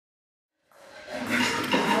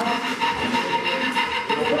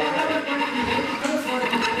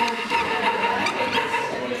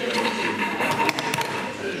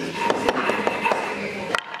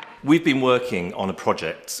We've been working on a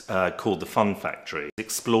project called the Fun Factory,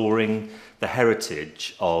 exploring the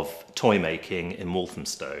heritage of toy making in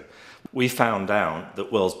Walthamstow. We found out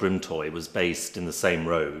that Wells Brimtoy was based in the same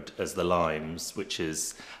road as the Limes, which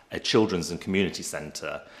is a children's and community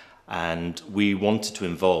centre, and we wanted to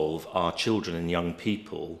involve our children and young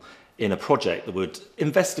people in a project that would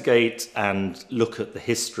investigate and look at the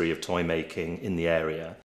history of toy making in the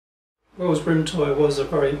area. Wells Brimtoy was a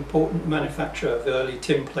very important manufacturer of early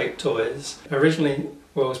tin plate toys. Originally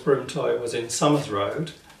Wells Brimtoy was in Somers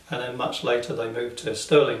Road, and then much later they moved to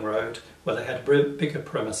Stirling Road where they had bigger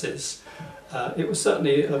premises. It was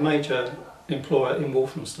certainly a major employer in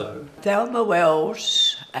Walthamstow. Thelma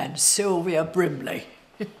Wells and Sylvia Brimley.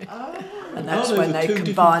 And that's when they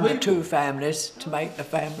combined the two families to make the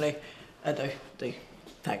family, the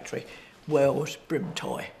factory, Wells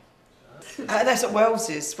Brimtoy. That's at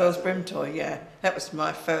Wells's, Wells Brimtoy, yeah. That was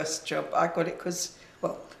my first job. I got it because,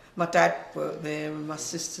 well, my dad worked there and my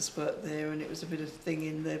sisters worked there, and it was a bit of a thing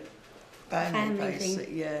in the family base.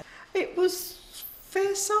 Yeah. It was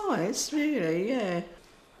fair size, really, yeah.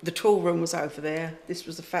 The tool room was over there. This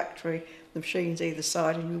was the factory, the machines either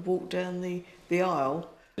side, and you walked down the aisle.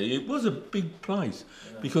 It was a big place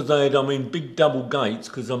because they had, big double gates,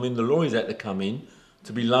 because, the lorries had to come in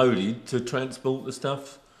to be loaded to transport the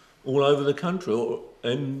stuff all over the country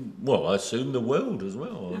and, well, I assume the world as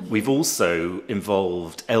well. We've also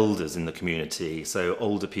involved elders in the community, so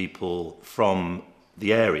older people from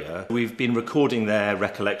the area. We've been recording their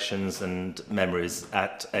recollections and memories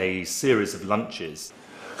at a series of lunches.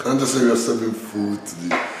 Can I just say we are serving food to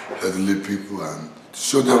the elderly people and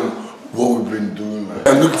show them what we've been doing.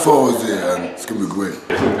 I'm looking forward to it and it's going to be great.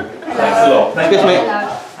 Thanks a lot. Excuse me.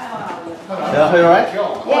 Yeah, are you alright?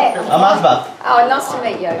 Yeah. I'm Asbeth. Oh, nice to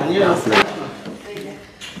meet you. And you?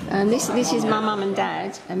 This is my mum and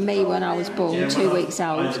dad, and me when I was born, 2 weeks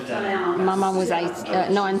old. My mum was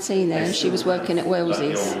 19 then, and she was working at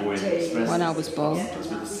Wells's when I was born.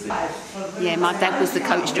 Yeah, my dad was the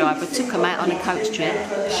coach driver, took them out on a coach trip,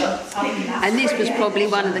 and this was probably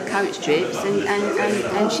one of the coach trips,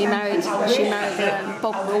 and she married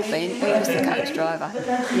Bob Wilbin, who was the coach driver.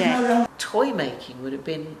 Yeah. Toy making would have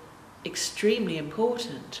been extremely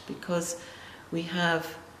important because we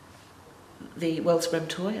have the Wells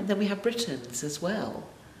Brimtoy and then we have Britain's as well,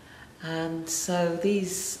 and so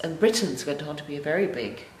Britain's went on to be a very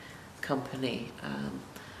big company,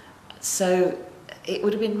 so it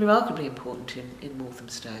would have been remarkably important in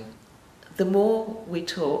Walthamstow. The more we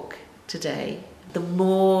talk today, the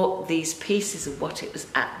more these pieces of what it was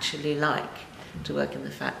actually like to work in the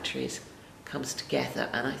factories comes together,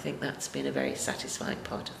 and I think that's been a very satisfying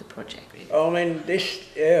part of the project. This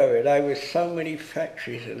area, there were so many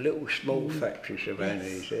factories, little small factories around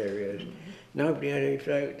these areas. Nobody had if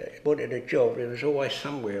they wanted a job, there was always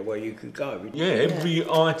somewhere where you could go. Yeah, every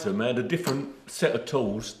item had a different set of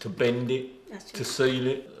tools to bend it, to seal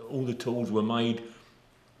it. All the tools were made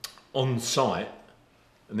on site,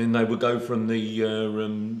 and then they would go from the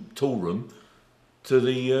tool room to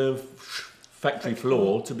the factory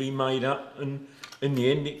floor to be made up, and in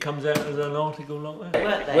the end it comes out as an article like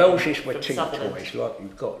that. Wells's were tin toys like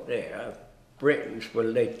you've got there. Britain's were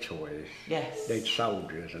lead toys, yes. Lead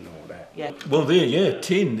soldiers and all that. Yeah. Well, there, yeah,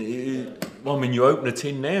 tin. You open a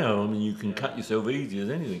tin now, you can cut yourself easy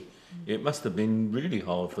as anything. It must have been really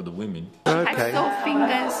hard for the women. It had soft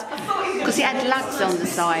fingers, because it had lugs on the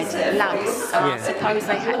side, lugs. I suppose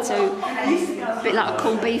they had to, a bit like a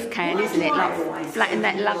corned beef can, isn't it? Like flatten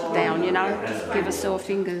that lug down, give us sore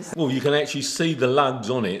fingers. Well, you can actually see the lugs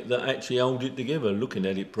on it that actually hold it together, looking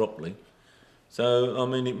at it properly. So,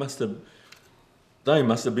 they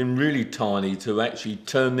must have been really tiny to actually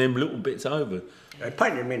turn them little bits over. They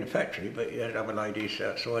painted them in the factory, but you had other ladies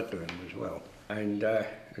outside doing them as well. And as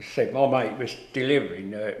I said, my mate was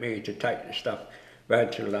delivering me to take the stuff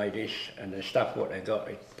round to the ladies, and the stuff what they got,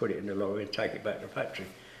 they put it in the lorry and take it back to the factory.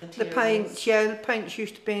 The paints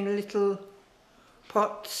used to be in little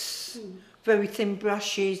pots, very thin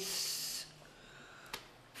brushes,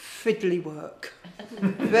 fiddly work,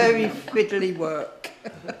 very fiddly work.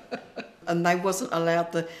 And they wasn't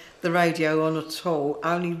allowed the radio on at all,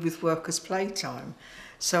 only with workers' playtime.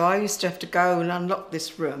 So I used to have to go and unlock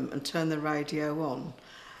this room and turn the radio on.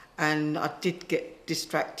 And I did get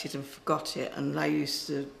distracted and forgot it, and they used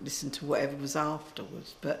to listen to whatever was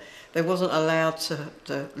afterwards. But they wasn't allowed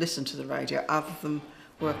to listen to the radio other than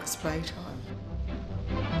workers' playtime.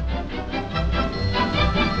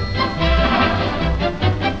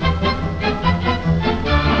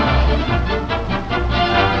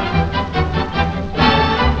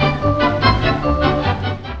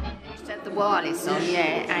 Wireless on,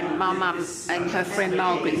 yeah, and my mum and her her friend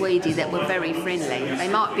Margaret Weedy that were very friendly. They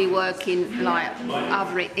might be working like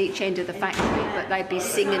over at each end of the factory, but they'd be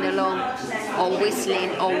singing along or whistling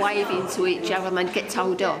or waving to each other and they'd get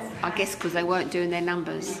told off, I guess because they weren't doing their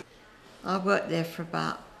numbers. I worked there for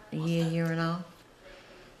about a year and a half,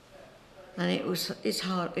 and it was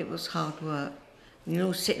hard work. You're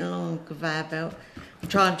all sitting along the conveyor belt,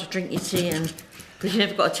 trying to drink your tea, and because you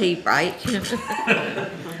never got a tea break,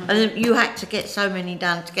 and then you had to get so many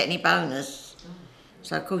done to get any bonus.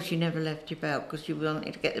 So of course you never left your belt because you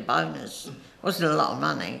wanted to get the bonus. It wasn't a lot of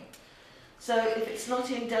money. So if it's not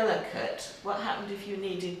indelicate, what happened if you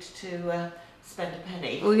needed to spend a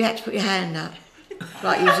penny? Well, you had to put your hand up,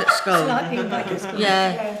 like you was at school.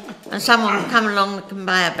 Yeah, and someone would come along the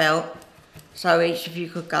conveyor belt, so each of you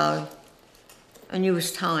could go, and you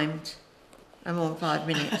was timed, no more than 5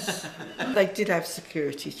 minutes. They did have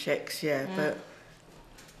security checks, yeah, but...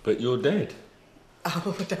 But you're dead.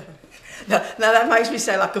 Oh, no, that makes me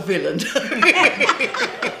sound like a villain.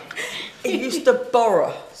 He used to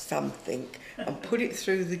borrow something and put it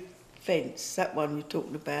through the fence, that one you're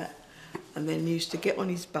talking about, and then he used to get on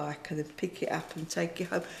his bike and then pick it up and take it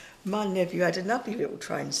home. My nephew had a lovely little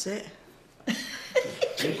train set.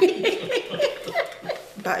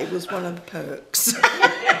 But it was one of the perks.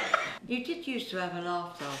 You did used to have a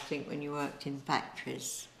laugh, I think, when you worked in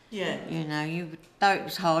factories. Yeah. You know, though it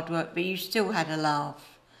was hard work, but you still had a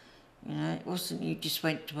laugh. You know, it wasn't you just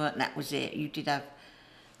went to work and that was it. You did have,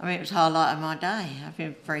 I mean, it was the highlight of my day,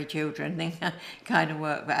 having 3 children, then kind of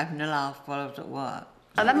work, but having a laugh while I was at work.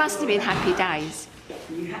 Oh, that must have been happy days.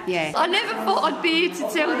 Yeah. I never thought I'd be here to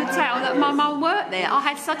tell the tale that my mum worked there. I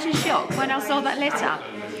had such a shock when I saw that letter.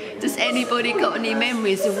 Does anybody got any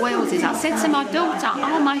memories of Wells's? I said to my daughter,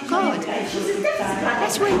 oh my God,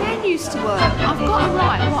 that's where Nan used to work. I've got to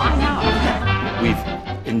write what I know. We've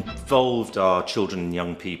involved our children and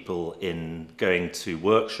young people in going to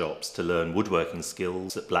workshops to learn woodworking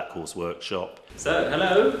skills at Black Horse Workshop. So,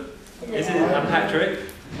 hello. I'm Patrick.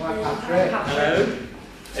 Hi, Patrick. Hello.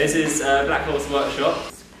 This is Black Horse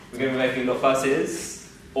Workshop. We're going to be making little fusses,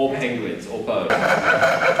 or penguins, or both.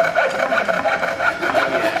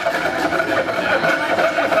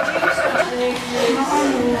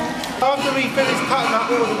 After we finish cutting up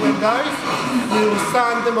all the windows, we will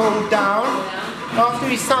sand them all down. After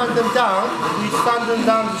we sand them down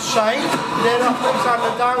to shape. Then after we sand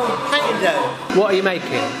them down, we paint them. What are you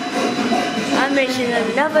making? I'm making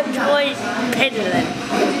another toy pendulum.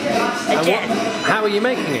 How are you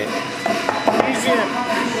making it? Using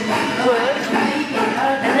wood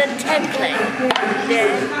and then template. Then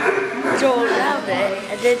draw around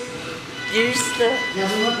it and then use this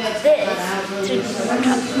to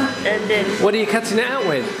cut. And then What are you cutting it out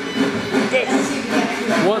with?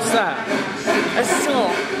 this. What's that? A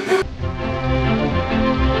saw.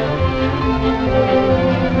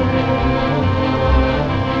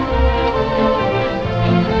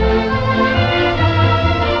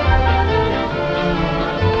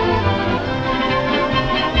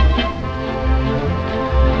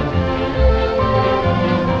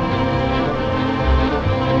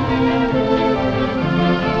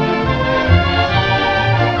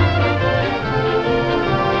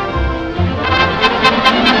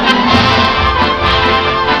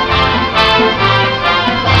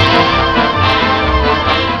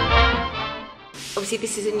 Obviously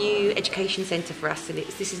this is a new education centre for us and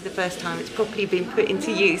this is the first time it's properly been put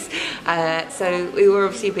into use. So we were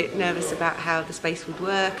obviously a bit nervous about how the space would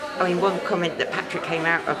work. I mean, one comment that Patrick came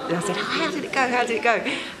out of, and I said, how did it go, how did it go?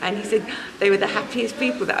 And he said they were the happiest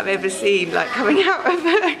people that I've ever seen, like coming out of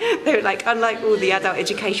they were like, unlike all the adult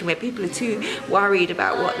education where people are too worried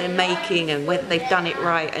about what they're making and whether they've done it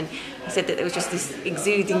right. And he said that there was just this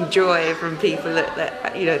exuding joy from people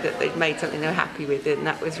that you know, that they'd made something they were happy with, and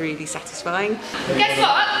that was really satisfying. Guess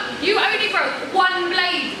what? You only broke 1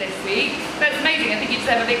 blade this week. That's amazing. I think you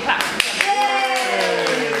deserve a big clap.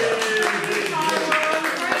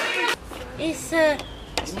 It's a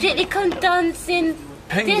Strictly Come Dancing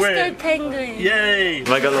Penguin. Disco Penguin. Yay!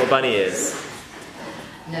 Have I got little bunny ears?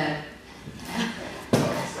 No.